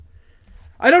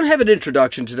I don't have an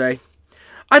introduction today.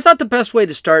 I thought the best way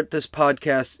to start this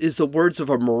podcast is the words of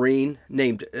a Marine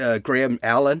named Graham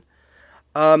Allen.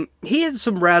 He had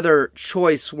some rather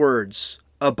choice words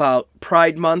about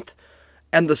Pride Month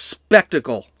and the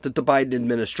spectacle that the Biden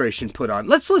administration put on.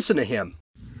 Let's listen to him.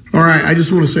 All right, I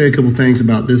just want to say a couple things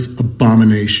about this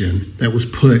abomination that was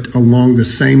put along the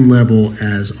same level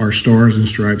as our stars and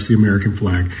stripes, the American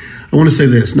flag. I want to say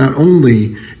this, not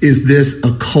only is this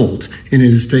a cult and it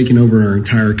has taken over our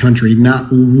entire country, not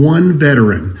one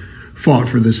veteran fought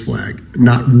for this flag.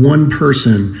 Not one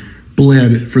person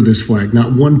bled for this flag.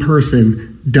 Not one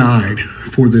person died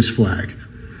for this flag.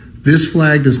 This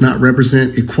flag does not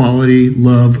represent equality,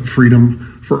 love,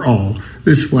 freedom for all.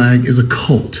 This flag is a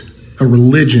cult, a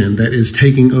religion that is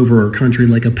taking over our country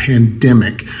like a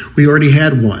pandemic. We already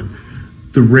had one.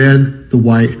 The red, the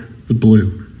white, the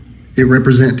blue. It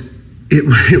represented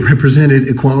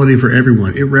equality for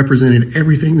everyone. It represented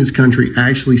everything this country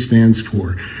actually stands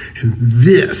for. And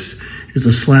this is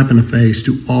a slap in the face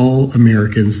to all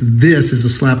Americans. This is a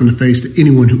slap in the face to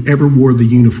anyone who ever wore the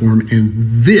uniform.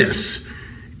 And this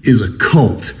is a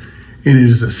cult. And it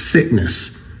is a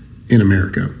sickness in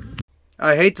America.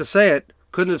 I hate to say it.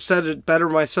 Couldn't have said it better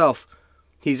myself.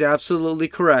 He's absolutely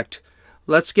correct.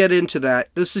 Let's get into that.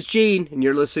 This is Gene, and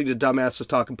you're listening to Dumbasses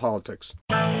Talking Politics.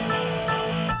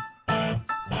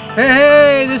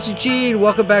 Hey, this is Gene.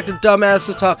 Welcome back to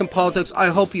Dumbasses Talking Politics. I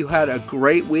hope you had a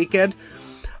great weekend.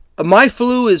 My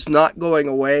flu is not going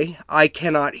away. I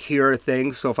cannot hear a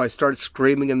thing, so if I start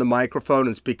screaming in the microphone,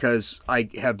 it's because I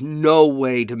have no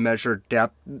way to measure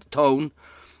tone.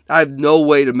 I have no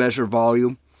way to measure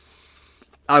volume.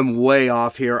 I'm way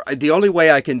off here. The only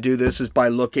way I can do this is by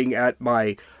looking at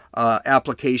my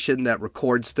application that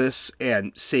records this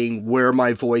and seeing where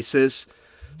my voice is.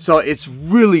 So it's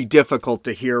really difficult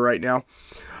to hear right now.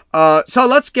 So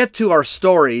let's get to our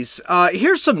stories.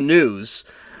 Here's some news.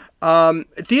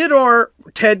 Theodore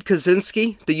Ted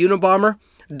Kaczynski, the Unabomber,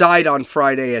 died on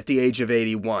Friday at the age of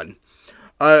 81.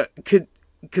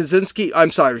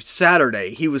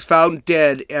 Saturday. He was found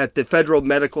dead at the Federal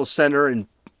Medical Center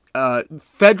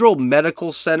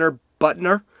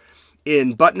Butner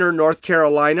in Butner, North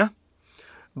Carolina,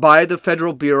 by the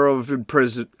Federal Bureau of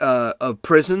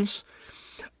Prisons.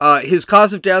 His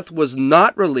cause of death was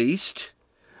not released,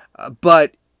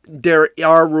 but there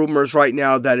are rumors right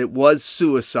now that it was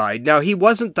suicide. Now, he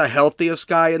wasn't the healthiest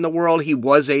guy in the world. He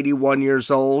was 81 years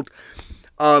old.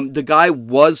 The guy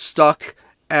was stuck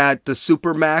at the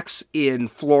Supermax in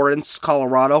Florence,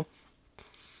 Colorado.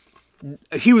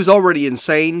 He was already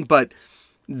insane, but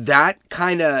that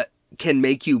kind of can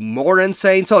make you more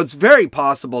insane. So it's very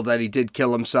possible that he did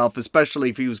kill himself,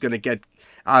 especially if he was going to get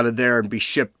out of there and be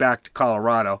shipped back to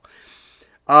Colorado.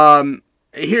 I'm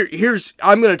going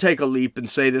to take a leap and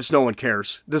say this. No one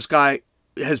cares. This guy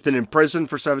has been in prison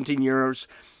for 17 years.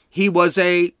 He was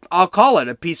I'll call it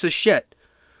a piece of shit.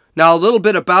 Now, a little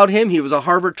bit about him. He was a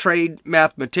Harvard-trained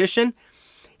mathematician.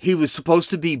 He was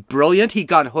supposed to be brilliant. He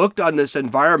got hooked on this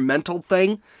environmental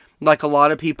thing, like a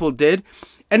lot of people did.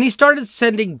 And he started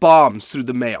sending bombs through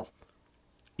the mail.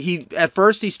 At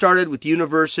first, he started with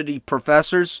university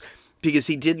professors because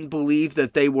he didn't believe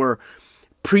that they were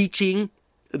preaching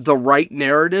the right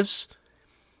narratives.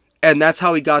 And that's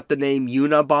how he got the name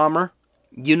Unabomber.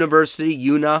 University,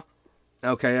 Una.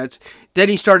 Okay, then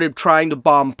he started trying to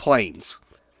bomb planes.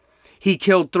 He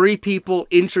killed 3 people,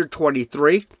 injured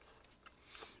 23.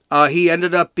 He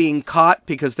ended up being caught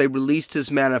because they released his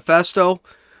manifesto.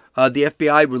 The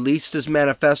FBI released his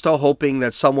manifesto hoping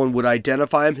that someone would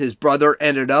identify him. His brother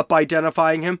ended up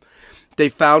identifying him. They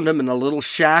found him in a little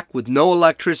shack with no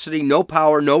electricity, no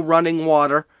power, no running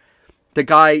water. The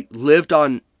guy lived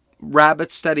on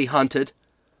rabbits that he hunted.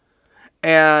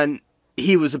 And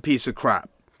he was a piece of crap.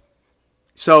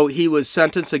 So he was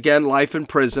sentenced again, life in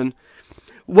prison.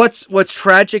 What's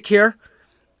tragic here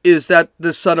is that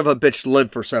this son of a bitch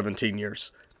lived for 17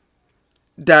 years.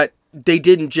 That they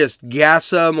didn't just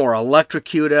gas him or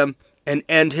electrocute him and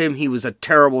end him. He was a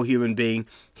terrible human being.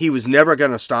 He was never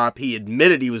going to stop. He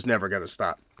admitted he was never going to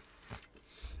stop.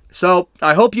 So,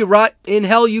 I hope you rot in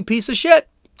hell, you piece of shit.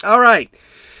 All right.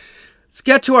 Let's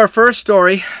get to our first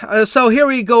story. So, here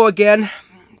we go again.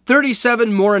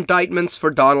 37 more indictments for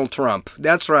Donald Trump.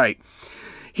 That's right.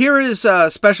 Here is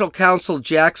Special Counsel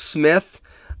Jack Smith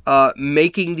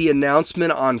making the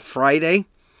announcement on Thursday,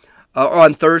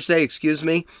 excuse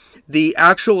me. The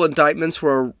actual indictments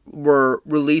were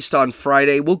released on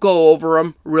Friday. We'll go over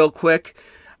them real quick.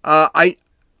 I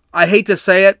hate to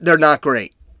say it, they're not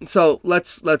great. So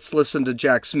let's listen to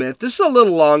Jack Smith. This is a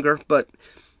little longer, but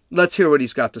let's hear what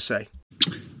he's got to say.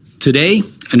 Today,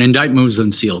 an indictment was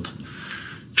unsealed.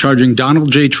 charging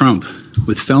Donald J. Trump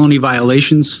with felony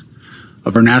violations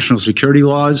of our national security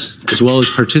laws, as well as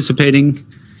participating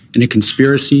in a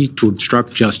conspiracy to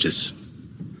obstruct justice.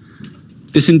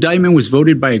 This indictment was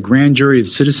voted by a grand jury of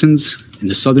citizens in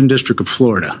the Southern District of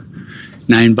Florida,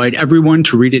 and I invite everyone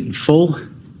to read it in full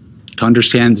to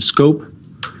understand the scope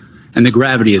and the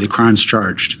gravity of the crimes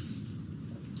charged.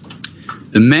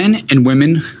 The men and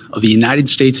women of the United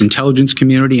States intelligence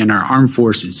community and our armed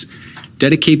forces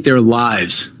dedicate their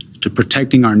lives to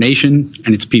protecting our nation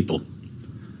and its people.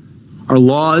 Our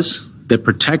laws that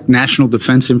protect national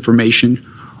defense information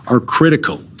are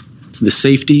critical to the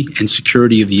safety and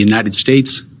security of the United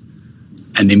States,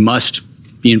 and they must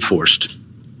be enforced.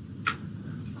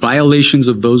 Violations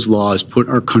of those laws put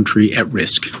our country at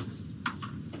risk.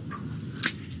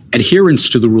 Adherence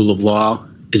to the rule of law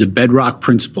is a bedrock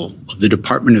principle of the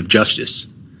Department of Justice,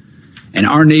 and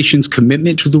our nation's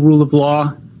commitment to the rule of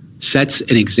law sets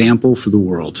an example for the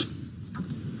world.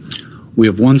 We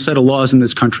have one set of laws in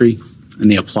this country, and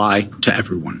they apply to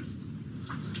everyone.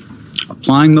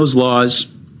 Applying those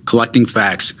laws, collecting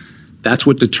facts, that's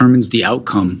what determines the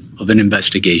outcome of an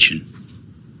investigation.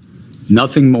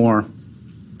 Nothing more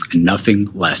and nothing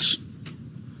less.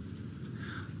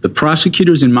 The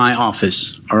prosecutors in my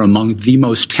office are among the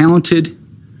most talented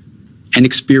and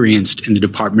experienced in the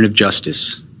Department of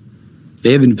Justice.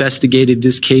 They have investigated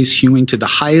this case hewing to the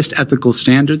highest ethical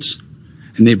standards,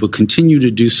 and they will continue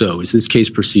to do so as this case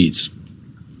proceeds.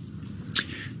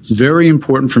 It's very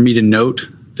important for me to note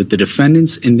that the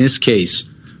defendants in this case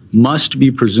must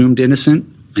be presumed innocent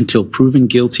until proven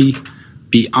guilty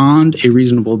beyond a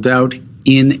reasonable doubt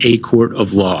in a court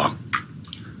of law.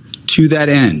 To that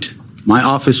end, my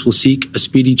office will seek a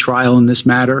speedy trial in this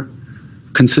matter,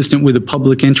 consistent with the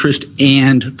public interest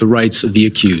and the rights of the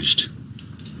accused.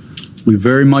 We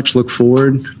very much look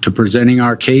forward to presenting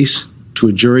our case to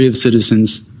a jury of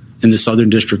citizens in the Southern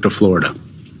District of Florida.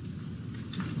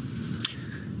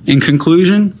 In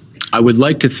conclusion, I would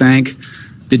like to thank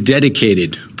the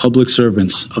dedicated public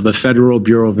servants of the Federal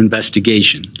Bureau of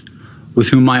Investigation, with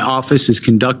whom my office is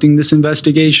conducting this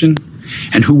investigation,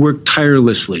 and who work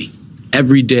tirelessly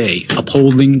every day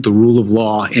upholding the rule of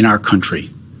law in our country.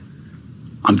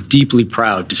 I'm deeply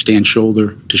proud to stand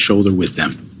shoulder to shoulder with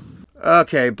them.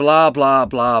 Okay, blah, blah,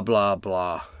 blah, blah,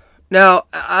 blah. Now,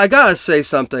 I gotta say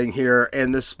something here,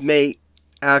 and this may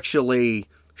actually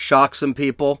shock some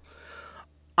people.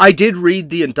 I did read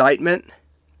the indictment,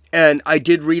 and I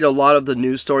did read a lot of the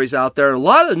news stories out there. A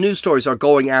lot of the news stories are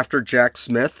going after Jack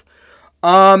Smith.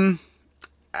 And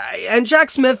Jack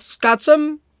Smith's got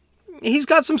some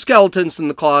skeletons in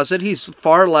the closet. He's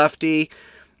far lefty.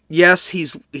 Yes,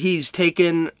 he's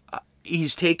taken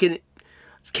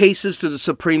cases to the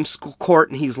Supreme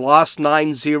Court, and he's lost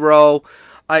 9-0.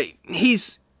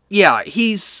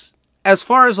 He's as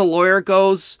far as a lawyer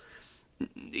goes,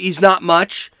 he's not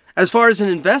much. As far as an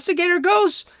investigator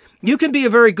goes, you can be a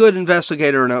very good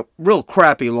investigator and a real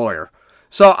crappy lawyer.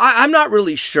 So I'm not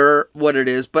really sure what it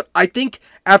is, but I think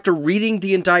after reading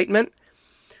the indictment,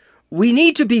 we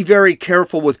need to be very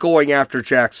careful with going after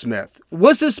Jack Smith.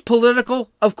 Was this political?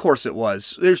 Of course it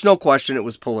was. There's no question it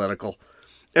was political,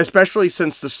 especially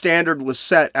since the standard was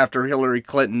set after Hillary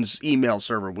Clinton's email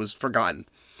server was forgotten.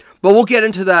 But we'll get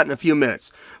into that in a few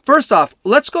minutes. First off,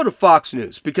 let's go to Fox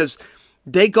News, because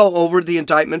they go over the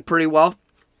indictment pretty well.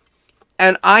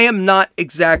 And I am not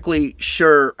exactly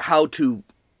sure how to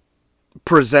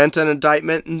present an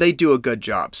indictment, and they do a good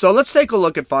job. So let's take a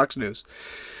look at Fox News.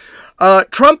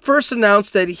 Trump first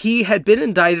announced that he had been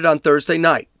indicted on Thursday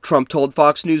night. Trump told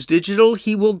Fox News Digital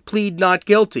he will plead not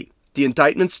guilty. The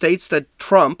indictment states that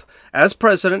Trump, as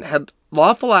president, had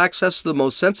lawful access to the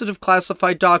most sensitive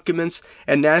classified documents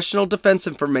and national defense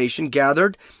information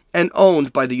gathered and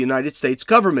owned by the United States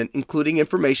government, including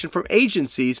information from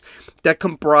agencies that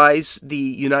comprise the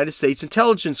United States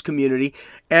intelligence community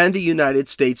and the United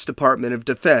States Department of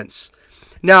Defense.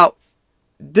 Now,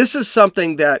 this is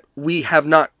something that we have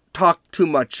not talked too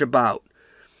much about,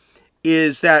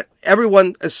 is that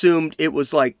everyone assumed it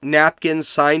was like napkins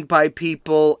signed by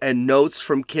people and notes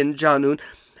from Kim Jong-un.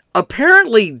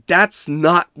 Apparently, that's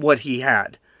not what he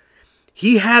had.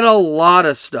 He had a lot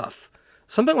of stuff.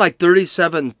 Something like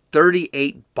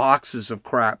 38 boxes of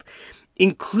crap,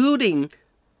 including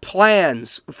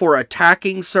plans for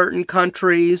attacking certain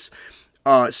countries,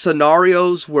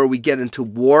 scenarios where we get into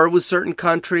war with certain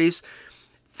countries,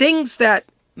 things that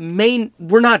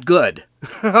were not good.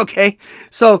 Okay?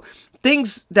 So,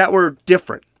 things that were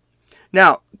different.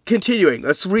 Now, continuing,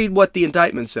 let's read what the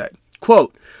indictment said.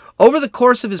 Quote, over the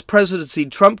course of his presidency,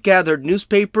 Trump gathered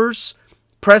newspapers,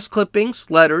 press clippings,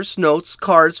 letters, notes,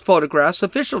 cards, photographs,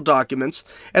 official documents,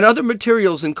 and other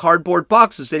materials in cardboard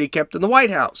boxes that he kept in the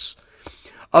White House.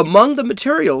 Among the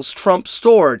materials Trump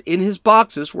stored in his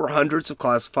boxes were hundreds of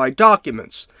classified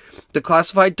documents. The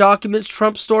classified documents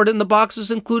Trump stored in the boxes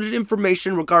included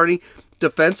information regarding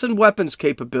defense and weapons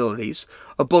capabilities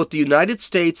of both the United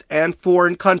States and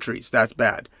foreign countries. That's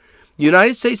bad.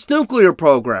 United States nuclear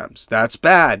programs. That's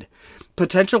bad.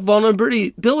 Potential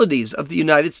vulnerabilities of the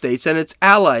United States and its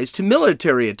allies to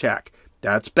military attack.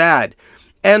 That's bad.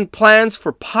 And plans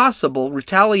for possible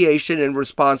retaliation in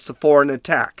response to foreign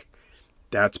attack.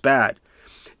 That's bad.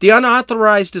 The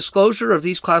unauthorized disclosure of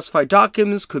these classified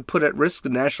documents could put at risk the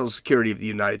national security of the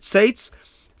United States,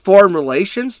 foreign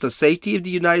relations, the safety of the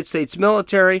United States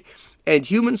military, and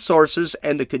human sources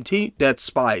and the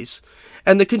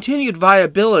continued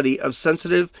viability of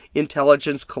sensitive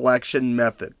intelligence collection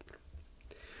method.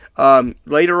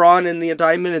 Later on in the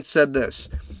indictment, it said this.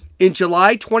 In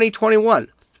July 2021,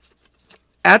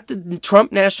 at the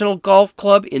Trump National Golf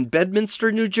Club in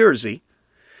Bedminster, New Jersey,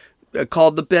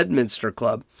 called the Bedminster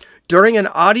Club, during an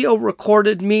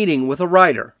audio-recorded meeting with a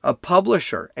writer, a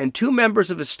publisher, and 2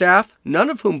 members of his staff, none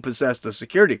of whom possessed a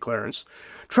security clearance,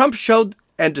 Trump showed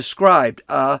and described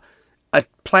a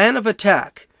plan of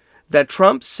attack that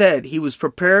Trump said he was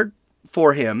prepared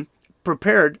for him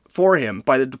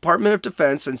by the Department of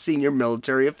Defense and senior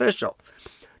military official.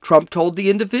 Trump told the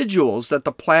individuals that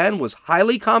the plan was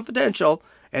highly confidential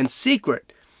and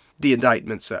secret, the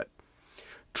indictment said.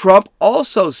 Trump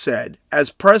also said, as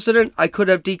president, I could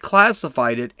have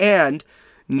declassified it, and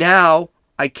now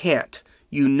I can't.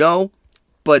 You know,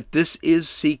 but this is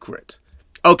secret.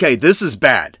 Okay, this is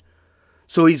bad.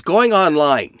 So he's going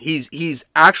online. He's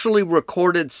actually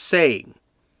recorded saying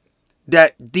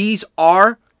that these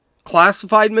are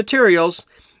classified materials,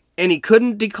 and he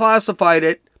couldn't declassify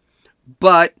it,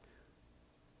 but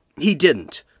he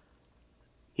didn't.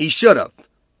 He should have.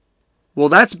 Well,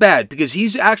 that's bad, because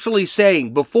he's actually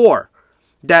saying before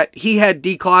that he had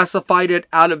declassified it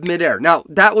out of midair. Now,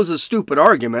 that was a stupid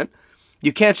argument.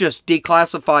 You can't just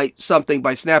declassify something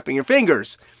by snapping your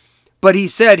fingers. But he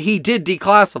said he did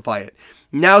declassify it.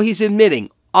 Now he's admitting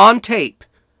on tape,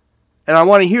 and I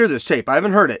want to hear this tape, I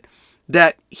haven't heard it,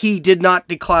 that he did not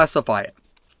declassify it.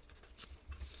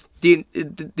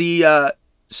 The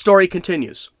story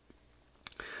continues.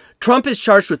 Trump is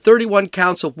charged with 31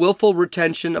 counts of willful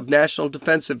retention of national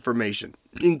defense information,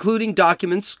 including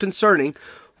documents concerning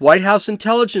White House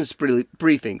intelligence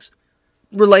briefings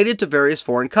related to various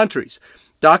foreign countries,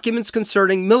 documents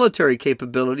concerning military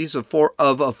capabilities of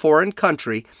a foreign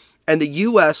country, and the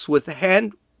U.S. with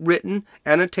handwritten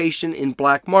annotation in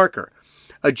black marker,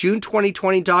 a June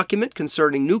 2020 document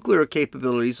concerning nuclear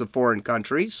capabilities of foreign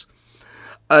countries,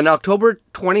 an October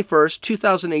 21st,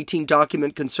 2018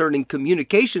 document concerning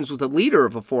communications with a leader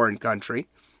of a foreign country,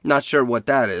 not sure what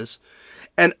that is,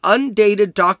 an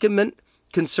undated document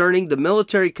concerning the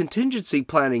military contingency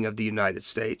planning of the United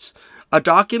States, a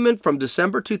document from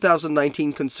December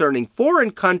 2019 concerning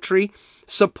foreign country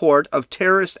support of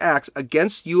terrorist acts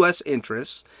against U.S.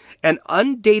 interests, an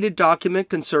undated document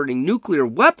concerning nuclear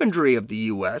weaponry of the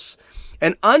U.S.,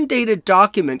 an undated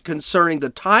document concerning the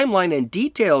timeline and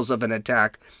details of an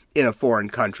attack in a foreign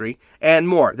country, and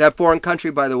more. That foreign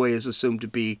country, by the way, is assumed to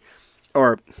be,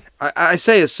 or I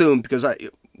say assumed because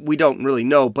we don't really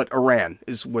know, but Iran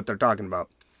is what they're talking about.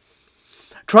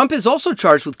 Trump is also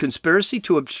charged with conspiracy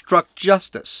to obstruct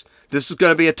justice. This is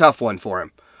going to be a tough one for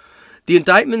him. The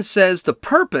indictment says the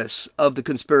purpose of the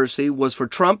conspiracy was for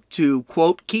Trump to,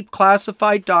 quote, keep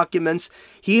classified documents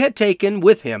he had taken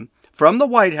with him from the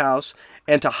White House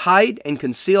and to hide and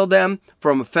conceal them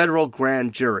from a federal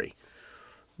grand jury.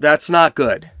 That's not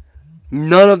good.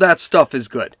 None of that stuff is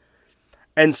good.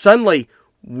 And suddenly,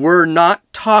 we're not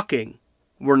talking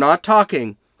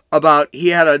about he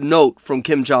had a note from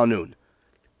Kim Jong-un.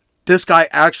 This guy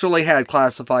actually had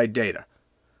classified data.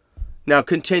 Now,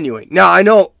 continuing. Now, I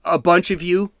know a bunch of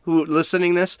you who are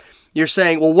listening to this, you're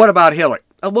saying, well, what about Hillary?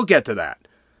 We'll get to that.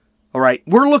 All right,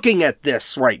 we're looking at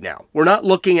this right now. We're not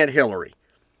looking at Hillary.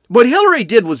 What Hillary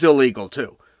did was illegal,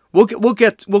 too. We'll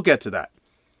get to that.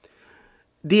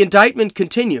 The indictment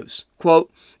continues,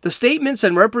 quote, the statements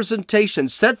and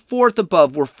representations set forth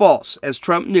above were false, as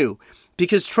Trump knew,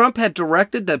 because Trump had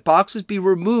directed that boxes be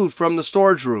removed from the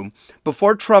storage room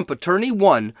before Trump Attorney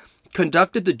 1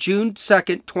 conducted the June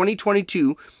 2nd,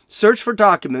 2022 search for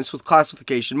documents with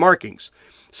classification markings,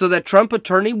 so that Trump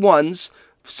Attorney 1's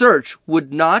search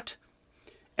would not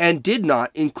and did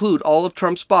not include all of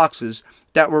Trump's boxes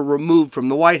that were removed from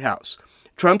the White House.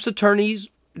 Trump Attorney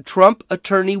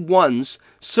 1's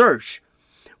search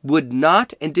would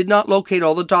not and did not locate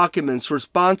all the documents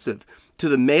responsive to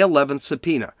the May 11th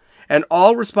subpoena, and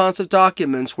all responsive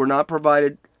documents were not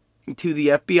provided to the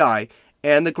FBI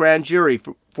and the grand jury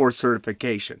for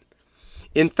certification.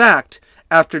 In fact,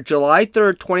 after July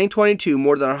 3rd, 2022,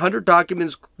 more than 100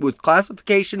 documents with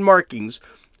classification markings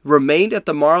remained at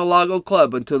the Mar-a-Lago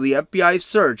Club until the FBI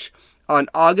search on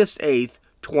August 8th,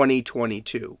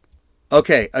 2022.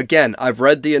 Okay, again, I've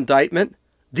read the indictment.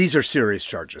 These are serious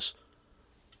charges.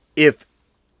 If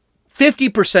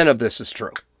 50% of this is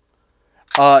true,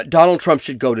 Donald Trump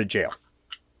should go to jail.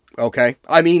 Okay?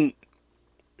 I mean,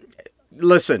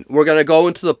 listen, we're going to go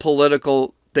into the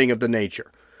political thing of the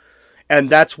nature. And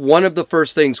that's one of the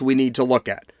first things we need to look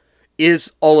at.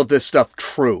 Is all of this stuff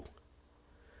true?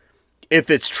 If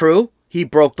it's true, he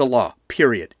broke the law.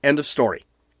 Period. End of story.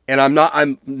 And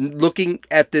I'm looking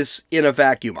at this in a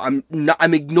vacuum.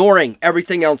 I'm ignoring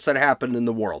everything else that happened in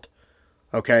the world.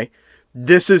 Okay?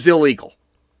 This is illegal.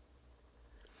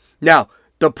 Now,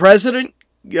 the president,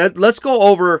 let's go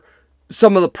over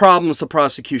some of the problems the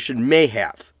prosecution may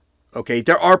have. Okay?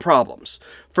 There are problems.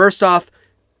 First off,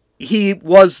 he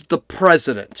was the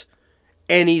president,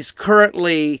 and he's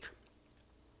currently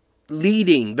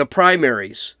leading the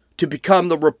primaries to become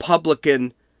the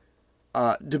Republican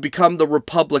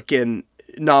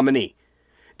nominee.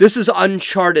 This is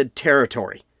uncharted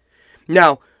territory.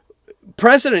 Now,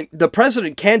 the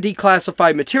president can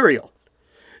declassify material.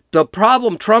 The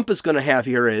problem Trump is going to have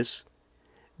here is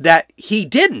that he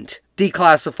didn't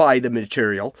declassify the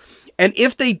material, and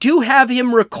if they do have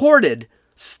him recorded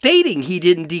stating he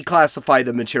didn't declassify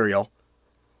the material,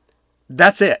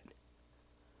 that's it.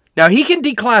 Now, he can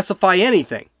declassify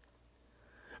anything.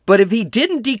 But if he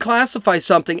didn't declassify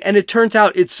something and it turns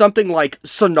out it's something like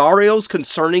scenarios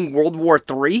concerning World War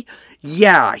III,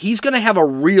 yeah, he's going to have a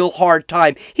real hard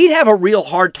time. He'd have a real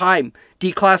hard time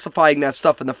declassifying that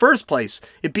stuff in the first place.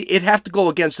 It'd have to go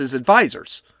against his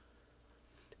advisors.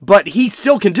 But he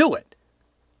still can do it.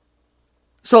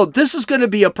 So this is going to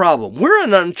be a problem. We're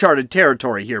in uncharted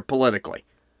territory here politically.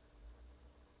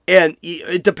 And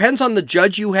it depends on the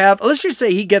judge you have. Let's just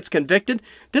say he gets convicted.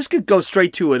 This could go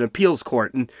straight to an appeals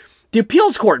court. And the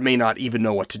appeals court may not even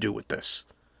know what to do with this.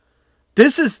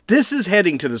 This is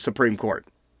heading to the Supreme Court.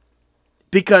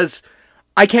 Because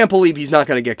I can't believe he's not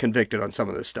going to get convicted on some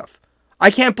of this stuff.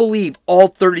 I can't believe all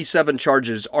 37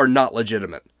 charges are not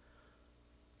legitimate.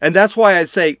 And that's why I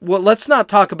say, well, let's not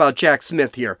talk about Jack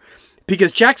Smith here.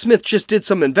 Because Jack Smith just did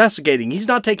some investigating. He's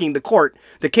not taking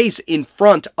the case in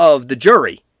front of the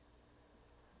jury.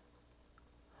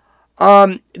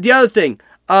 The other thing,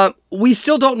 we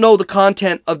still don't know the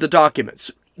content of the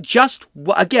documents. Just,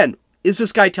 again, is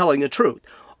this guy telling the truth?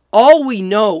 All we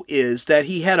know is that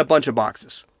he had a bunch of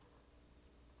boxes.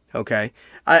 Okay?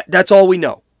 That's all we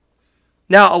know.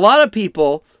 Now, a lot of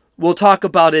people will talk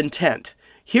about intent.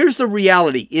 Here's the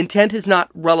reality. Intent is not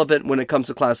relevant when it comes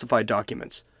to classified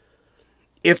documents.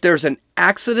 If there's an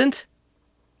accident,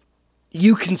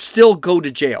 you can still go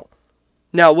to jail.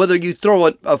 Now, whether you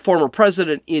throw a former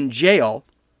president in jail,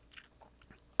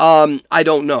 I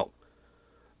don't know.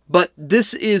 But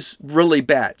this is really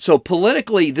bad. So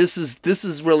politically, this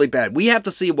is really bad. We have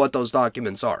to see what those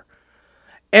documents are.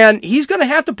 And he's going to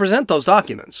have to present those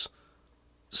documents.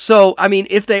 So, I mean,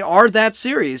 if they are that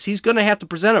serious, he's going to have to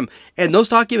present them. And those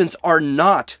documents are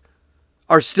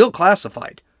still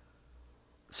classified.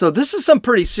 So this is some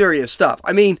pretty serious stuff.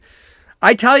 I mean,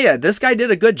 I tell you, this guy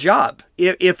did a good job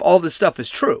if all this stuff is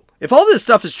true. If all this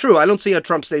stuff is true, I don't see how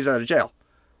Trump stays out of jail.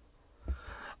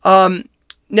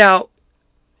 Now,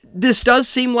 this does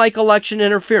seem like election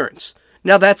interference.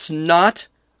 Now, that's not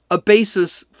a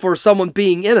basis for someone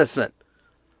being innocent.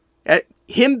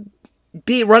 Him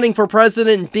running for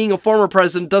president and being a former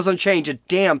president doesn't change a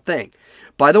damn thing.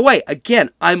 By the way, again,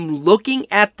 I'm looking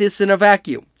at this in a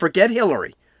vacuum. Forget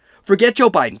Hillary. Forget Joe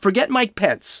Biden. Forget Mike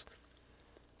Pence.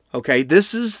 Okay,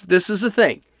 this is the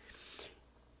thing.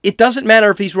 It doesn't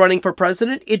matter if he's running for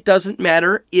president. It doesn't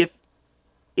matter if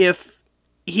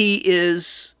he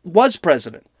was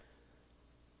president.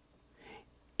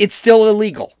 It's still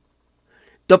illegal.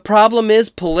 The problem is,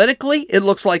 politically, it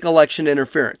looks like election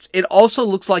interference. It also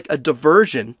looks like a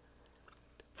diversion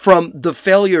from the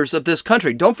failures of this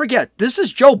country. Don't forget, this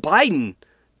is Joe Biden.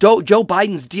 Joe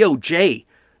Biden's DOJ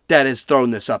that has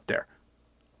thrown this up there.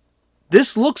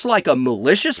 This looks like a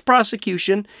malicious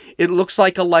prosecution. It looks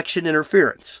like election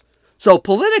interference. So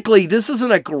politically, this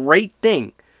isn't a great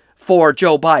thing for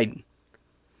Joe Biden.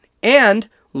 And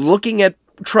looking at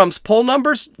Trump's poll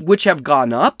numbers, which have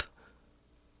gone up,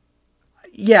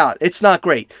 yeah, it's not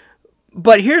great.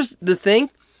 But here's the thing.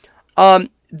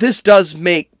 This does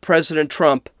make President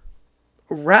Trump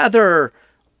rather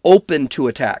open to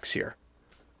attacks here.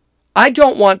 I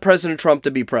don't want President Trump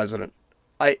to be president.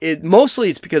 Mostly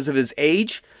it's because of his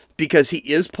age, because he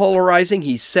is polarizing.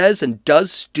 He says and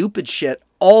does stupid shit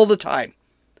all the time.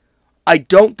 I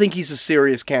don't think he's a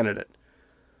serious candidate.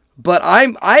 But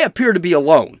I appear to be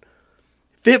alone.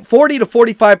 40 to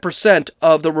 45%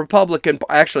 of the Republican,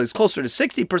 actually it's closer to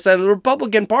 60% of the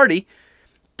Republican Party,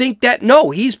 think that,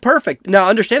 no, he's perfect. Now,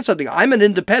 understand something. I'm an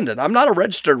independent. I'm not a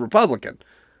registered Republican.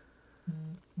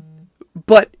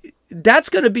 But that's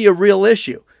going to be a real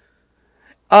issue.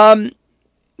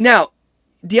 Now,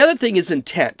 the other thing is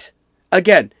intent.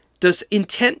 Again, does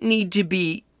intent need to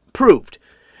be proved?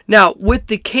 Now, with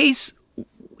the case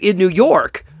in New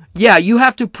York, yeah, you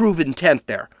have to prove intent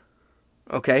there.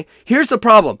 Okay? Here's the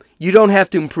problem. You don't have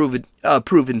to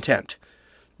prove intent.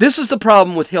 This is the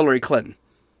problem with Hillary Clinton.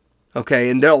 Okay?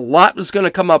 And a lot is going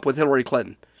to come up with Hillary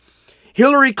Clinton.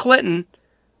 Hillary Clinton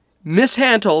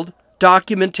mishandled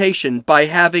documentation by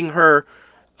having her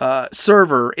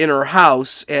server in her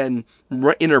house and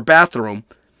in her bathroom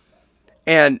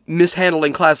and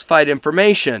mishandling classified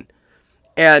information.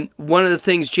 And one of the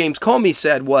things James Comey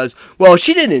said was, well,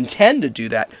 she didn't intend to do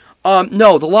that.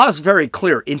 No, the law is very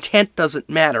clear. Intent doesn't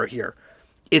matter here.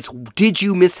 It's, did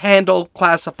you mishandle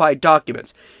classified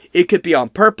documents? It could be on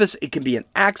purpose. It could be an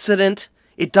accident.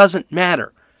 It doesn't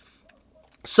matter.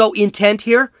 So intent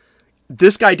here,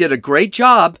 this guy did a great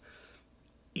job.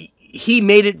 He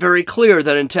made it very clear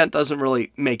that intent doesn't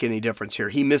really make any difference here.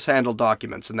 He mishandled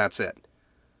documents, and that's it.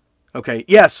 Okay,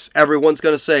 yes, everyone's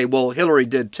going to say, well, Hillary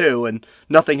did too, and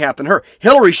nothing happened to her.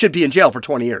 Hillary should be in jail for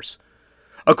 20 years.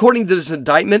 According to this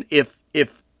indictment, if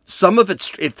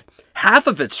half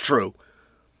of it's true,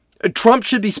 Trump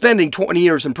should be spending 20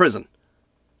 years in prison.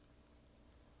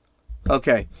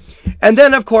 Okay. And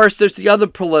then, of course, there's the other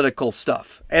political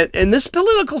stuff. And this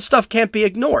political stuff can't be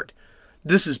ignored.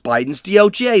 This is Biden's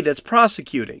DOJ that's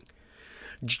prosecuting.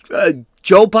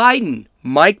 Joe Biden,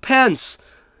 Mike Pence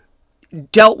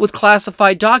dealt with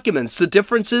classified documents. The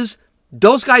difference is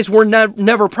those guys were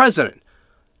never president.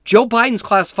 Joe Biden's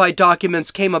classified documents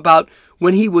came about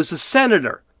when he was a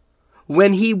senator,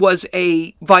 when he was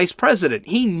a vice president.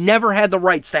 He never had the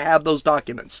rights to have those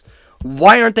documents.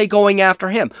 Why aren't they going after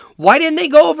him? Why didn't they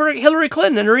go over Hillary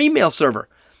Clinton and her email server?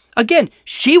 Again,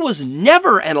 she was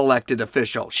never an elected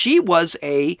official. She was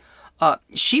a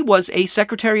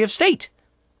Secretary of State.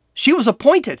 She was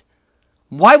appointed.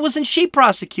 Why wasn't she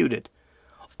prosecuted?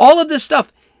 All of this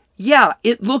stuff, yeah,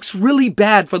 it looks really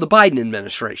bad for the Biden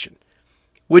administration,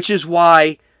 which is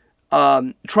why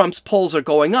Trump's polls are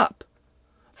going up.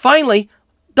 Finally,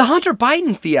 the Hunter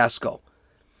Biden fiasco.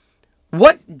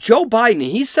 What Joe Biden,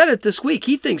 he said it this week,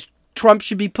 he thinks Trump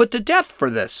should be put to death for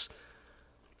this.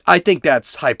 I think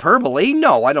that's hyperbole.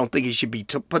 No, I don't think he should be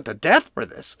put to death for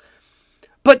this.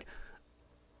 But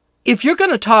if you're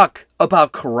going to talk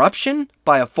about corruption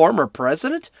by a former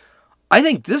president, I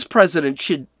think this president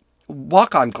should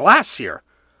walk on glass here.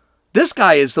 This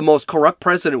guy is the most corrupt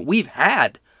president we've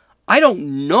had. I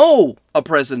don't know a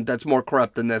president that's more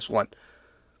corrupt than this one.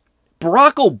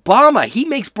 Barack Obama, he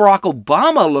makes Barack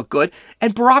Obama look good,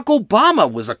 and Barack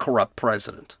Obama was a corrupt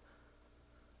president.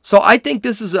 So I think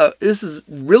this is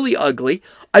really ugly.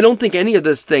 I don't think any of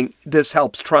this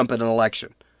helps Trump in an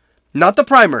election. Not the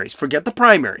primaries. Forget the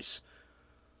primaries.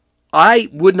 I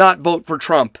would not vote for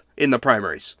Trump in the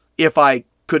primaries if I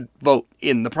could vote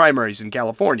in the primaries in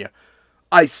California.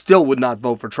 I still would not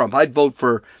vote for Trump. I'd vote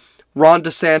for Ron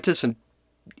DeSantis and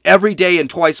every day and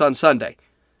twice on Sunday.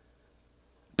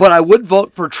 But I would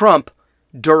vote for Trump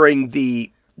during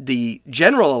the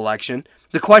general election.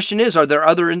 The question is, are there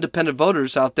other independent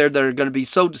voters out there that are going to be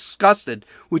so disgusted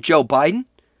with Joe Biden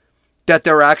that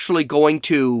they're actually going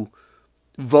to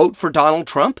vote for Donald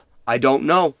Trump? I don't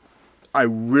know. I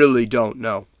really don't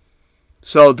know.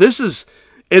 So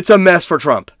it's a mess for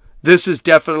Trump. This is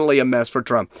definitely a mess for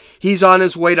Trump. He's on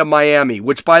his way to Miami,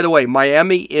 which, by the way,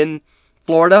 Miami in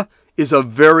Florida is a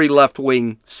very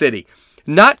left-wing city.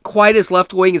 Not quite as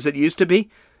left-wing as it used to be.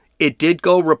 It did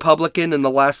go Republican in the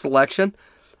last election,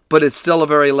 but it's still a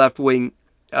very left-wing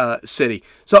city.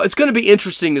 So it's going to be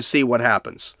interesting to see what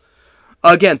happens.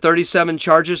 Again, 37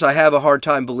 charges. I have a hard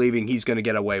time believing he's going to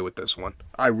get away with this one.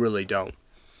 I really don't.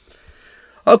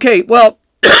 Okay, well,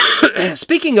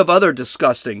 speaking of other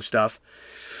disgusting stuff,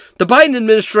 the Biden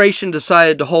administration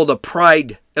decided to hold a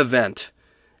Pride event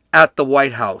at the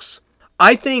White House.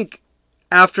 I think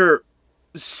after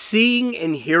seeing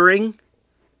and hearing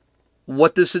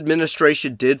what this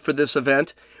administration did for this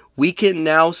event, we can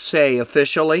now say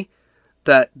officially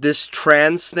that this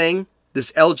trans thing,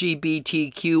 this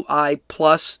LGBTQI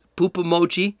plus poop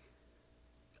emoji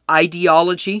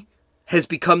ideology has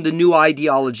become the new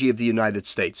ideology of the United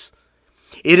States.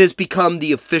 It has become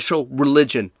the official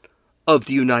religion of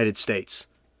the United States.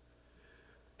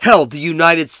 Hell, the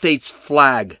United States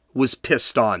flag was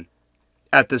pissed on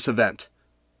at this event.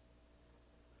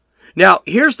 Now,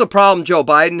 here's the problem Joe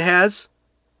Biden has.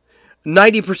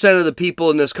 90% of the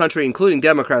people in this country, including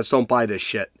Democrats, don't buy this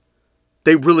shit.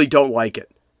 They really don't like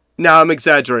it. Now, I'm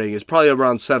exaggerating. It's probably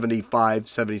around 75,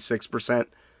 76%.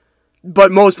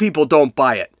 But most people don't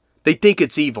buy it. They think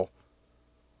it's evil.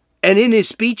 And in his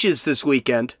speeches this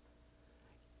weekend,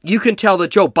 you can tell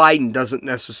that Joe Biden doesn't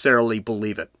necessarily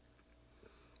believe it.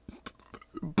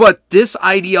 But this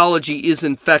ideology is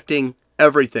infecting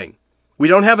everything. We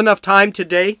don't have enough time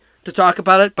today to talk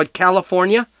about it, but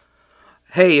California,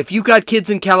 hey, if you got kids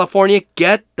in California,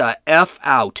 get the F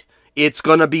out. It's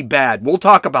going to be bad. We'll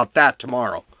talk about that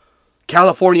tomorrow.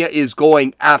 California is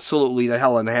going absolutely to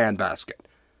hell in a handbasket.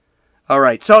 All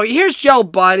right, so here's Jill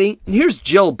Biden. Here's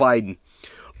Jill Biden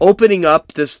opening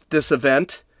up this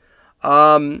event,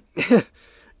 doing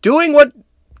what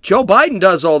Joe Biden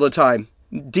does all the time,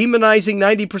 demonizing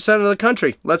 90% of the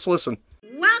country. Let's listen.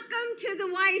 Welcome to the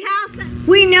White House.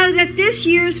 We know that this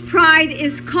year's Pride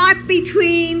is caught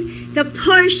between the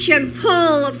push and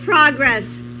pull of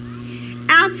progress.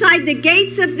 Outside the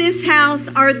gates of this house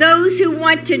are those who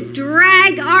want to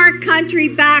drag our country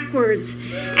backwards,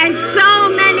 and so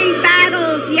many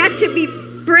battles yet to be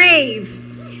brave.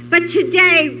 But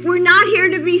today, we're not here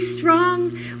to be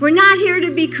strong. We're not here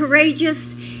to be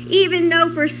courageous, even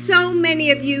though for so many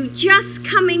of you, just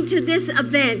coming to this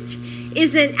event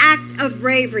is an act of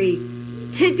bravery.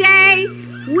 Today,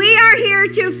 we are here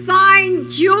to find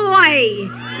joy.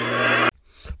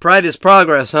 Pride is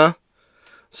progress, huh?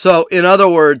 So, in other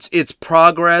words, it's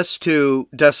progress to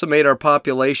decimate our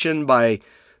population by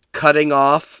cutting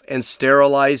off and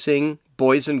sterilizing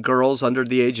boys and girls under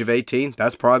the age of 18.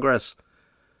 That's progress.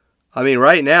 I mean,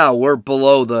 right now, we're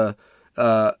below the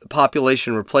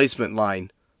population replacement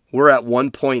line. We're at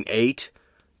 1.8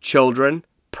 children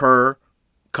per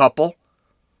couple.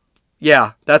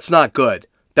 Yeah, that's not good.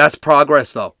 That's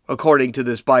progress, though, according to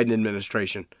this Biden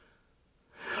administration.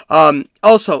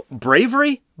 Also,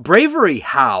 bravery? Bravery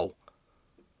how?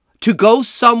 To go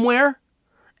somewhere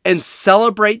and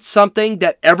celebrate something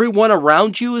that everyone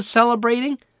around you is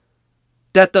celebrating?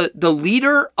 That the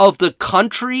leader of the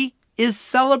country is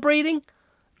celebrating?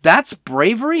 That's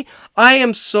bravery? I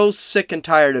am so sick and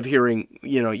tired of hearing,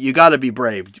 you got to be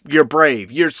brave. You're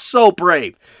brave. You're so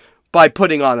brave by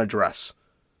putting on a dress.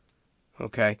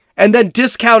 Okay? And then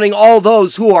discounting all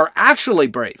those who are actually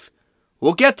brave.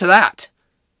 We'll get to that.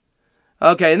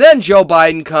 Okay, and then Joe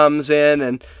Biden comes in,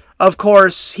 and of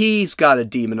course, he's got to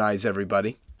demonize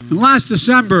everybody. And last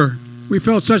December, we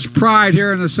felt such pride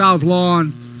here in the South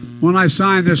Lawn when I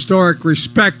signed the historic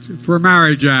Respect for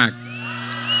Marriage Act.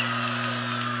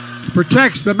 It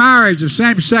protects the marriage of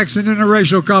same-sex and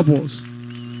interracial couples.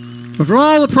 But for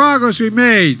all the progress we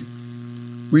made,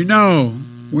 we know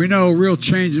real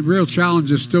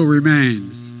challenges still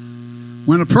remain.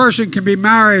 When a person can be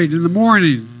married in the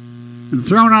morning and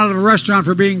thrown out of a restaurant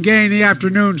for being gay in the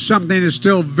afternoon, something is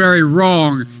still very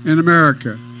wrong in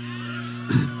America.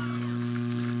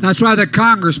 That's why the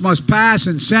Congress must pass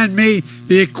and send me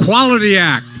the Equality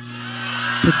Act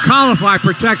to codify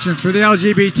protections for the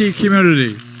LGBT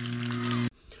community.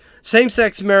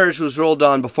 Same-sex marriage was rolled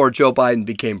on before Joe Biden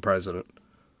became president.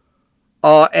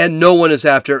 And no one is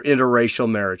after interracial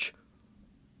marriage.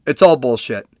 It's all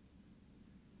bullshit.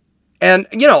 And,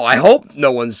 I hope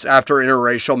no one's after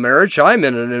interracial marriage. I'm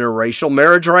in an interracial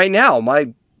marriage right now.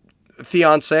 My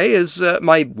fiance is,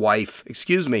 my wife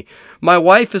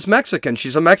is Mexican.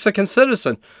 She's a Mexican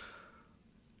citizen.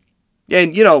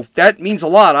 And, that means a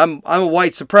lot. I'm a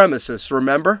white supremacist,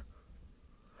 remember?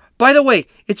 By the way,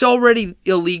 it's already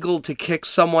illegal to kick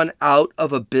someone out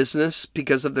of a business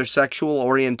because of their sexual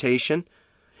orientation.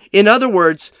 In other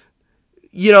words,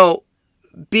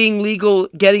 being legal,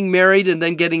 getting married and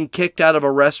then getting kicked out of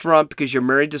a restaurant because you're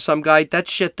married to some guy, that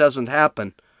shit doesn't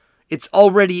happen. It's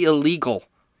already illegal.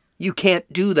 You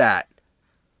can't do that.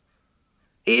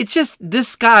 It's just,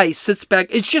 this guy sits back.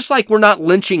 It's just like we're not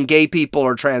lynching gay people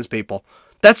or trans people.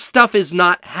 That stuff is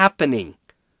not happening.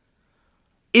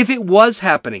 If it was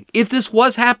happening, if this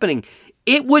was happening,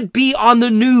 it would be on the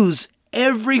news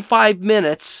every 5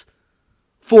 minutes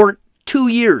for 2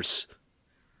 years.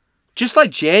 Just like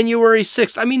January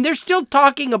 6th. I mean, they're still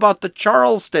talking about the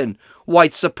Charleston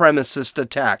white supremacist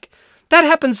attack. That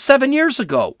happened 7 years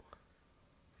ago.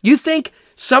 You think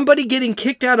somebody getting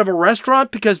kicked out of a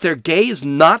restaurant because they're gay is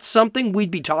not something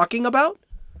we'd be talking about?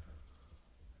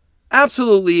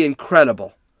 Absolutely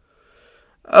incredible.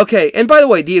 Okay, and by the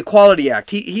way, the Equality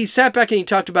Act. He sat back and he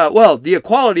talked about, well, the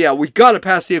Equality Act, we got to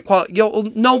pass the Equality...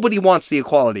 nobody wants the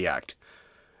Equality Act.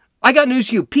 I got news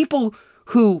for you. People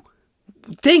who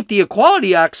think the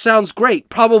Equality Act sounds great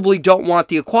probably don't want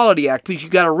the Equality Act because you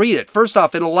got to read it. First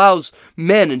off, it allows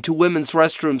men into women's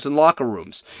restrooms and locker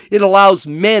rooms. It allows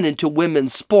men into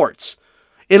women's sports.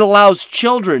 It allows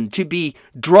children to be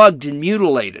drugged and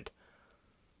mutilated.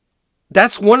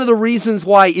 That's one of the reasons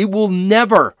why it will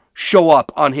never show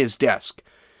up on his desk.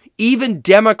 Even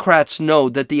Democrats know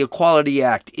that the Equality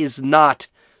Act is not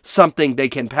something they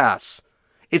can pass.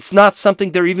 It's not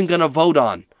something they're even going to vote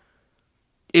on.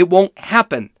 It won't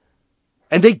happen.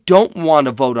 And they don't want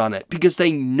to vote on it because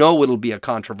they know it'll be a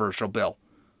controversial bill.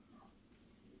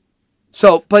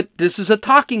 So, but this is a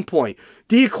talking point.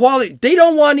 The equality, they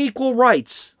don't want equal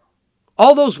rights.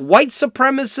 All those white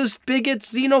supremacist,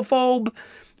 bigots, xenophobe,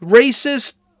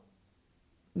 racist,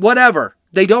 whatever.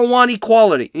 They don't want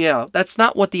equality. Yeah, that's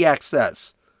not what the act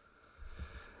says.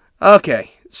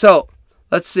 Okay, so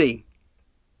let's see.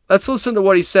 Let's listen to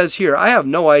what he says here. I have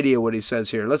no idea what he says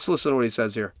here. Let's listen to what he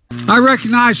says here. I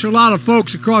recognize for a lot of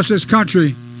folks across this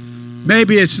country,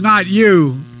 maybe it's not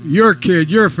you, your kid,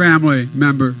 your family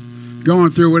member,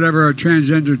 going through whatever a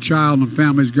transgender child and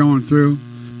family's going through.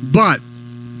 But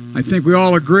I think we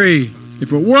all agree,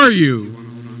 if it were you,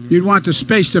 you'd want the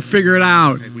space to figure it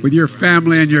out with your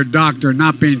family and your doctor,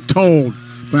 not being told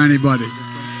by anybody.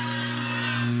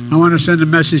 I want to send a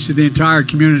message to the entire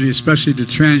community, especially to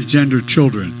transgender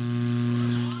children.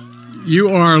 You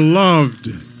are loved.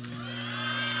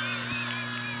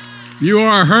 You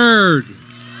are heard.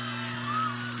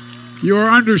 You are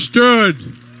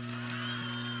understood.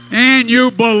 And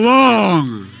you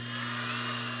belong.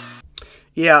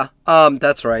 Yeah,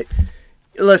 that's right.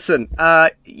 Listen,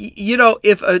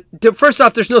 if first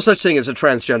off, there's no such thing as a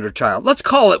transgender child. Let's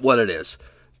call it what it is.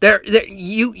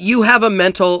 You have a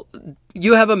mental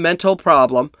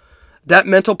problem. That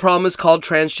mental problem is called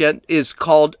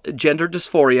gender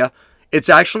dysphoria. It's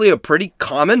actually a pretty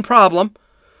common problem,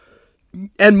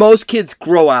 and most kids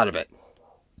grow out of it.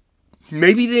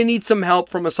 Maybe they need some help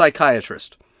from a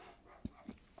psychiatrist.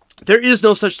 There is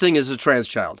no such thing as a trans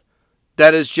child.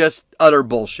 That is just utter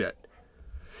bullshit.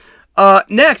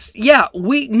 Next,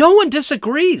 no one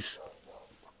disagrees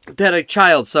that a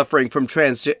child suffering from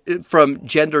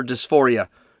gender dysphoria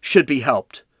should be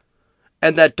helped,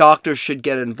 and that doctors should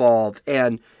get involved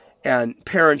and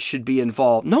parents should be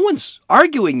involved. No one's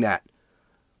arguing that.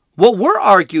 What we're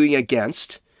arguing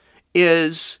against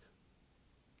is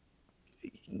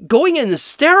going in and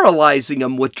sterilizing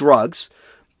them with drugs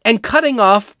and cutting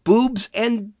off boobs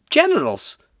and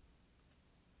genitals.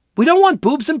 We don't want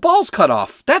boobs and balls cut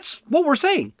off. That's what we're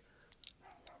saying.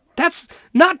 That's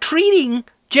not treating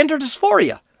gender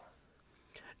dysphoria.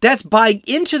 That's buying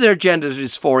into their gender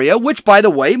dysphoria, which, by the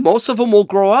way, most of them will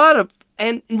grow out of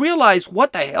and realize,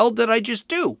 what the hell did I just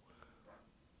do?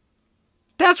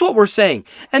 That's what we're saying.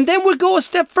 And then we'll go a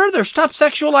step further. Stop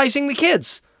sexualizing the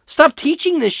kids. Stop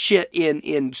teaching this shit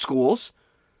in schools.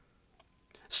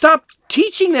 Stop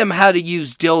teaching them how to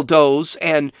use dildos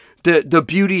and the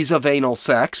beauties of anal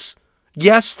sex.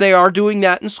 Yes, they are doing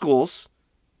that in schools.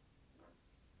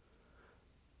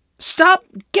 Stop.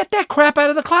 Get that crap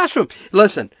out of the classroom.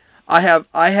 Listen, I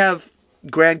have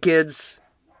grandkids.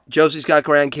 Josie's got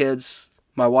grandkids.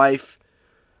 My wife.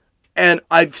 And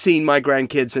I've seen my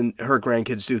grandkids and her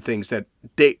grandkids do things that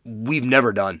we've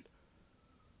never done.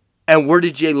 And where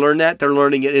did they learn that? They're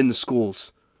learning it in the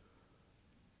schools.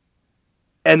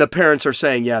 And the parents are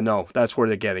saying, yeah, no, that's where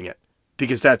they're getting it.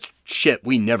 Because that's shit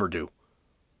we never do.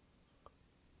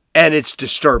 And it's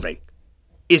disturbing.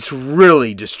 It's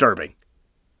really disturbing.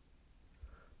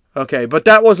 Okay, but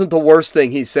that wasn't the worst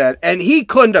thing he said. And he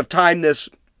couldn't have timed this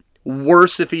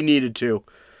worse if he needed to.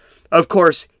 Of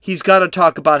course, he's got to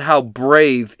talk about how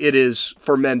brave it is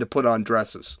for men to put on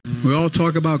dresses. We all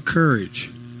talk about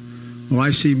courage. Well,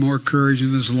 I see more courage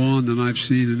in this lawn than I've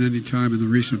seen in any time in the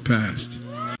recent past.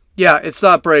 Yeah, it's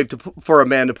not brave for a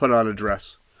man to put on a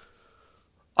dress.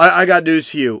 I got news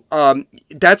for you.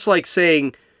 That's like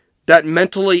saying that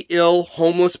mentally ill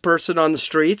homeless person on the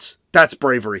streets, that's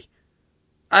bravery.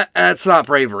 That's not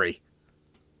bravery.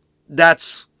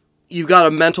 That's, you've got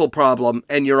a mental problem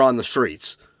and you're on the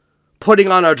streets.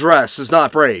 Putting on a dress is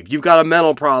not brave. You've got a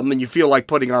mental problem and you feel like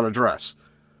putting on a dress.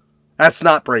 That's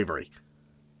not bravery.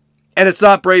 And it's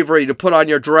not bravery to put on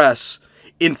your dress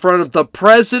in front of the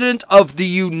President of the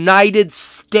United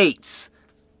States.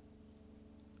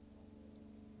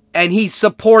 And he's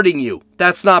supporting you.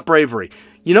 That's not bravery.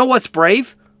 You know what's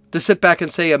brave? To sit back and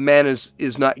say a man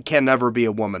can never be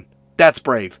a woman. That's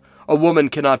brave. A woman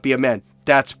cannot be a man.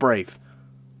 That's brave.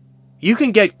 You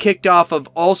can get kicked off of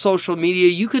all social media.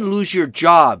 You can lose your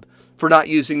job for not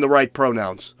using the right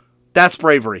pronouns. That's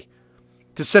bravery.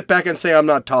 To sit back and say, I'm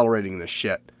not tolerating this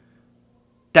shit.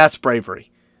 That's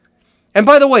bravery. And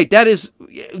by the way, that is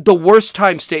the worst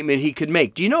time statement he could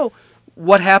make. Do you know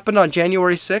what happened on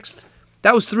January 6th?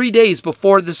 That was 3 days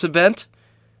before this event.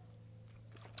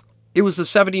 It was the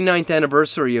 79th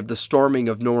anniversary of the storming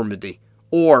of Normandy,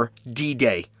 or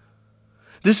D-Day.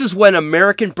 This is when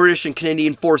American, British, and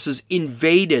Canadian forces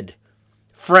invaded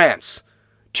France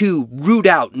to root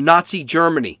out Nazi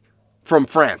Germany from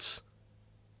France.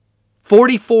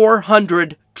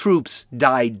 4,400 troops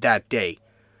died that day.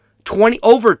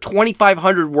 Over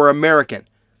 2,500 were American.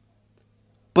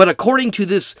 But according to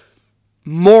this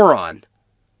moron,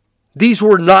 these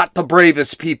were not the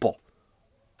bravest people.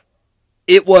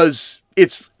 It's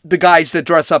the guys that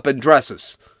dress up in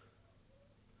dresses.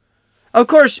 Of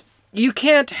course, you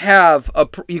can't have a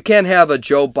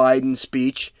Joe Biden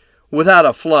speech without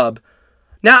a flub.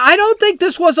 Now, I don't think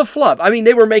this was a flub. I mean,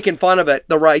 they were making fun of it.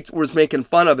 The right was making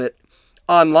fun of it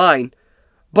online.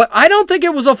 But I don't think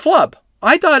it was a flub.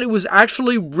 I thought it was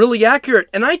actually really accurate.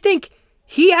 And I think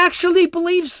he actually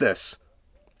believes this.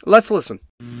 Let's listen.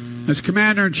 As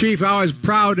Commander-in-Chief, I was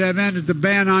proud to have ended the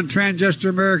ban on transgender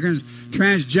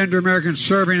Americans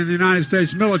serving in the United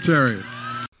States military.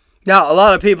 Now, a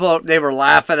lot of people, they were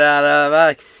laughing at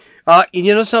him.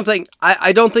 You know something?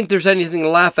 I don't think there's anything to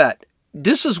laugh at.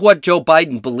 This is what Joe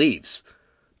Biden believes.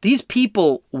 These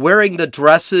people wearing the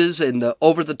dresses and the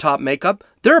over-the-top makeup,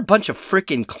 they're a bunch of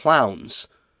freaking clowns.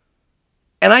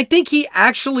 And I think he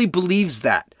actually believes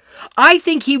that. I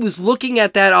think he was looking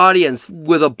at that audience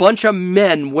with a bunch of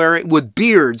men with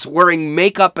beards, wearing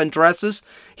makeup and dresses.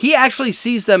 He actually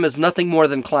sees them as nothing more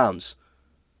than clowns.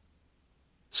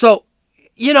 So,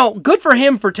 you know, good for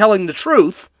him for telling the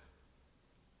truth.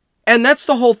 And that's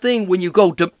the whole thing when you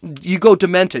go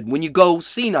demented, when you go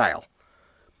senile.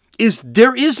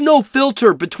 There is no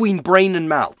filter between brain and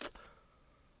mouth.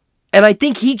 And I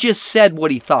think he just said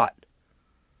what he thought.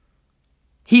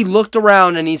 He looked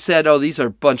around and he said, oh, these are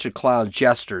a bunch of clown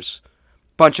jesters.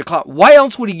 Bunch of clown. Why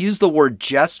else would he use the word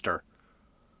jester?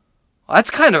 That's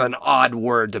kind of an odd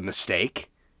word to mistake.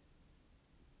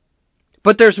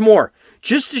 But there's more.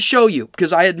 Just to show you,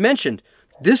 because I had mentioned,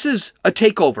 this is a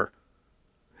takeover.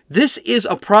 This is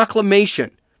a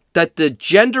proclamation that the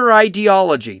gender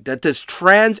ideology, that this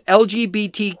trans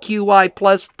LGBTQI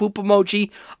plus poop emoji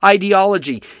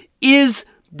ideology is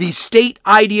the state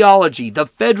ideology, the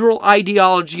federal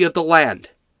ideology of the land.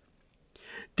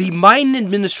 The Biden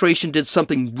administration did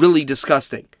something really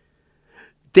disgusting.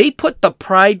 They put the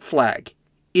pride flag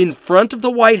in front of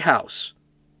the White House,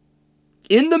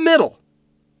 in the middle,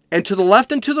 and to the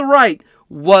left and to the right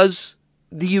was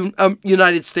the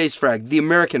United States flag, the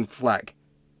American flag.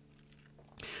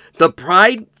 The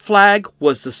pride flag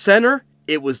was the center.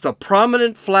 It was the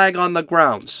prominent flag on the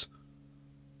grounds.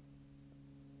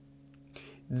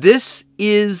 This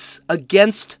is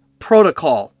against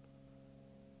protocol.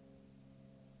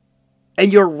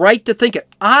 And you're right to think it.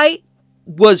 I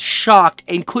was shocked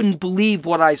and couldn't believe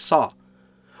what I saw.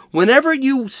 Whenever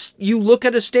you look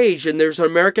at a stage and there's an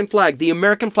American flag, the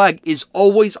American flag is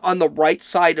always on the right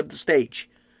side of the stage.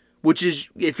 Which is,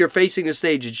 if you're facing the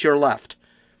stage, it's your left.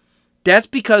 That's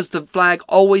because the flag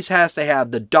always has to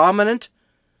have the dominant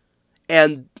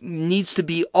and needs to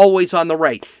be always on the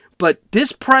right. But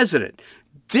this president,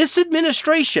 this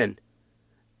administration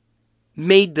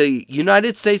made the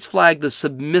United States flag the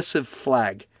submissive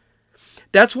flag.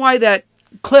 That's why that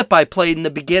clip I played in the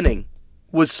beginning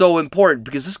was so important,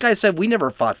 because this guy said, we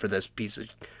never fought for this piece of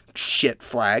shit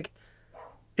flag.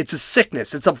 It's a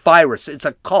sickness. It's a virus. It's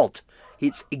a cult.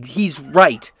 He's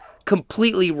right.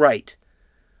 Completely right.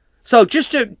 So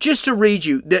just to read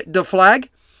you, the flag,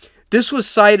 this was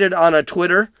cited on a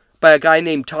Twitter by a guy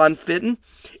named Tom Fitton.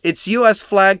 It's U.S.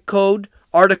 Flag Code,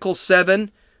 Article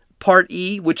 7, Part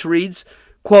E, which reads,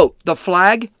 quote, the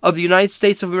flag of the United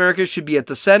States of America should be at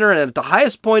the center and at the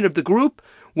highest point of the group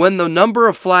when the number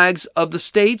of flags of the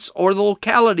states or the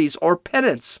localities or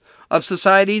pennants of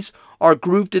societies are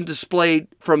grouped and displayed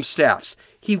from staffs.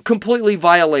 He completely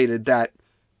violated that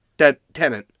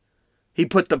tenet. He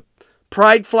put the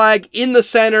pride flag in the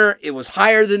center. It was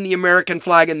higher than the American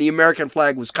flag, and the American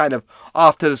flag was kind of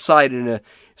off to the side in a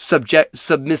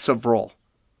submissive role.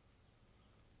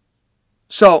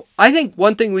 So I think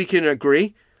one thing we can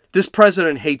agree, this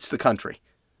president hates the country.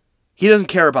 He doesn't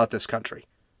care about this country.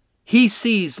 He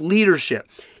sees leadership.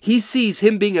 He sees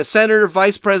him being a senator,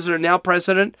 vice president, now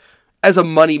president, as a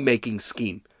money-making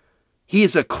scheme. He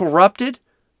is a corrupted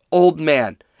old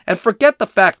man. And forget the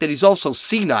fact that he's also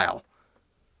senile.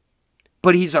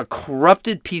 but he's a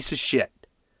corrupted piece of shit.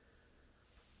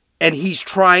 And he's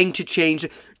trying to change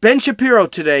it. Ben Shapiro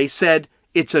today said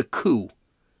it's a coup.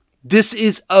 This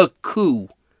is a coup.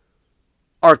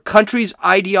 Our country's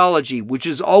ideology, which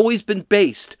has always been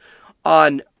based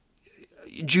on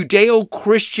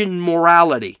Judeo-Christian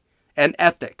morality and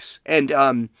ethics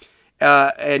and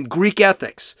Greek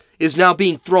ethics, is now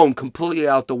being thrown completely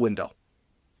out the window.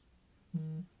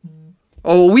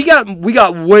 Oh, we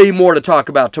got way more to talk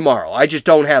about tomorrow. I just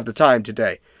don't have the time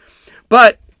today.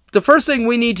 But the first thing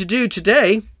we need to do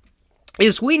today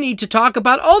is we need to talk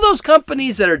about all those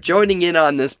companies that are joining in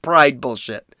on this pride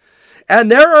bullshit.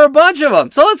 And there are a bunch of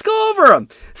them. So let's go over them.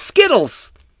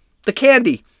 Skittles, the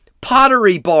candy.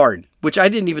 Pottery Barn, which I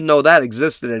didn't even know that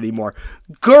existed anymore.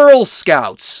 Girl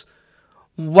Scouts.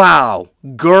 Wow.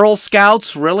 Girl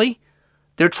Scouts, really?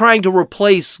 They're trying to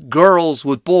replace girls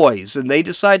with boys, and they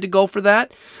decide to go for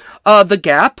that. The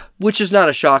Gap, which is not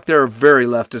a shock. They're a very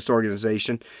leftist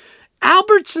organization.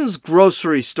 Albertsons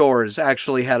grocery stores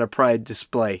actually had a pride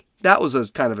display. That was a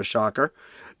kind of a shocker.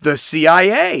 The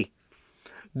CIA.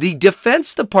 The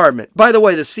Defense Department. By the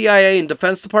way, the CIA and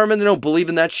Defense Department, they don't believe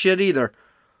in that shit either.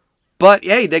 But,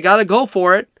 hey, they got to go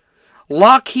for it.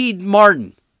 Lockheed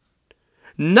Martin.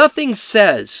 Nothing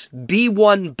says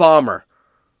B-1 bomber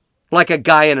like a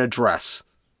guy in a dress.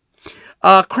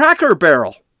 Cracker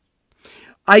Barrel.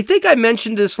 I think I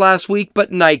mentioned this last week,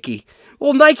 but Nike.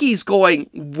 Well, Nike's going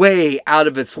way out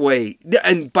of its way.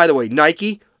 And, by the way,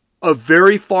 Nike, a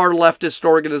very far leftist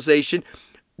organization.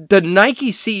 The Nike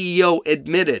CEO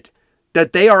admitted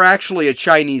that they are actually a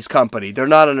Chinese company. They're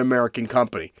not an American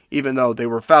company, even though they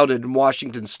were founded in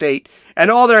Washington State, and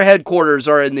all their headquarters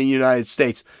are in the United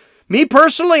States. Me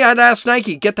personally, I'd ask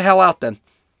Nike, get the hell out then.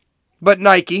 But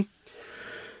Nike.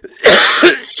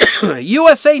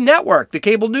 USA Network, the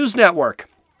cable news network.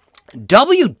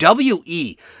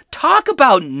 WWE. Talk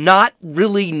about not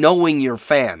really knowing your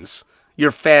fans,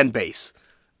 your fan base.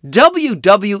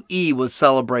 WWE was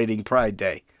celebrating Pride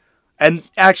Day. And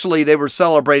actually, they were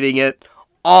celebrating it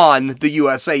on the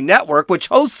USA Network, which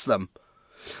hosts them.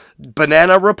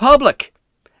 Banana Republic.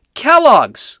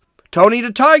 Kellogg's. Tony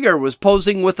the Tiger was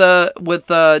posing with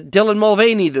Dylan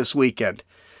Mulvaney this weekend.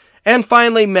 And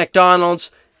finally, McDonald's.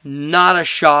 Not a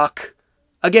shock.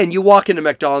 Again, you walk into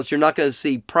McDonald's, you're not going to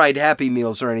see Pride Happy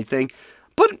Meals or anything.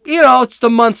 But, it's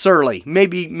the months early.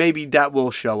 Maybe that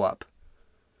will show up.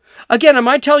 Again, am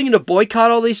I telling you to boycott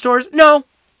all these stores? No.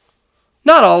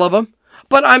 Not all of them.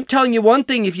 But I'm telling you one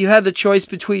thing, if you had the choice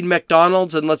between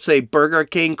McDonald's and, let's say, Burger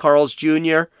King, Carl's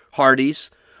Jr.,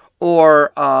 Hardee's,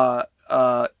 or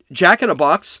Jack in the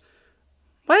Box,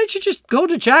 why don't you just go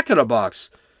to Jack in the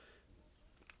Box?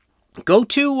 Go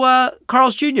to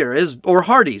Carl's Jr. or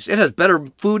Hardee's. It has better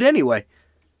food anyway.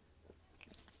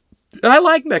 I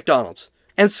like McDonald's.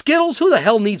 And Skittles, who the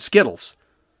hell needs Skittles?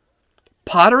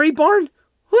 Pottery Barn?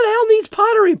 Who the hell needs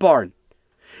Pottery Barn?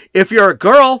 If you're a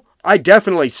girl, I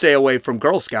definitely stay away from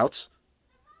Girl Scouts.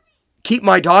 Keep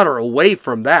my daughter away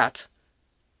from that.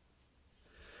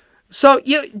 So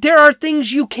there are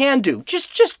things you can do.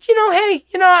 Just hey,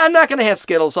 I'm not going to have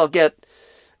Skittles. I'll get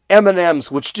M&M's,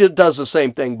 which does the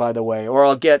same thing, by the way. Or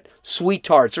I'll get Sweet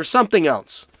Tarts or something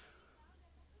else.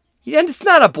 Yeah, and it's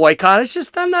not a boycott. It's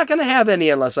just I'm not going to have any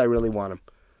unless I really want them.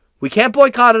 We can't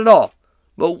boycott at all.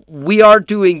 But we are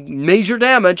doing major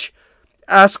damage.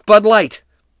 Ask Bud Light.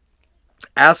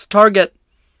 Ask Target.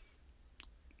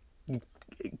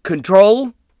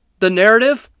 Control the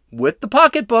narrative with the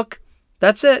pocketbook.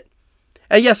 That's it.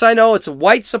 And yes, I know it's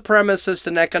white supremacist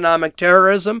and economic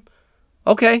terrorism.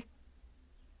 Okay.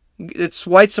 It's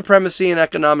white supremacy and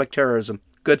economic terrorism.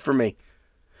 Good for me.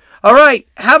 All right.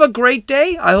 Have a great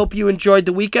day. I hope you enjoyed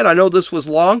the weekend. I know this was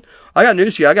long. I got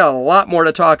news for you. I got a lot more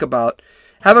to talk about.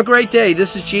 Have a great day.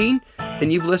 This is Gene,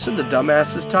 and you've listened to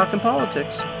Dumbasses Talking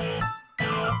Politics.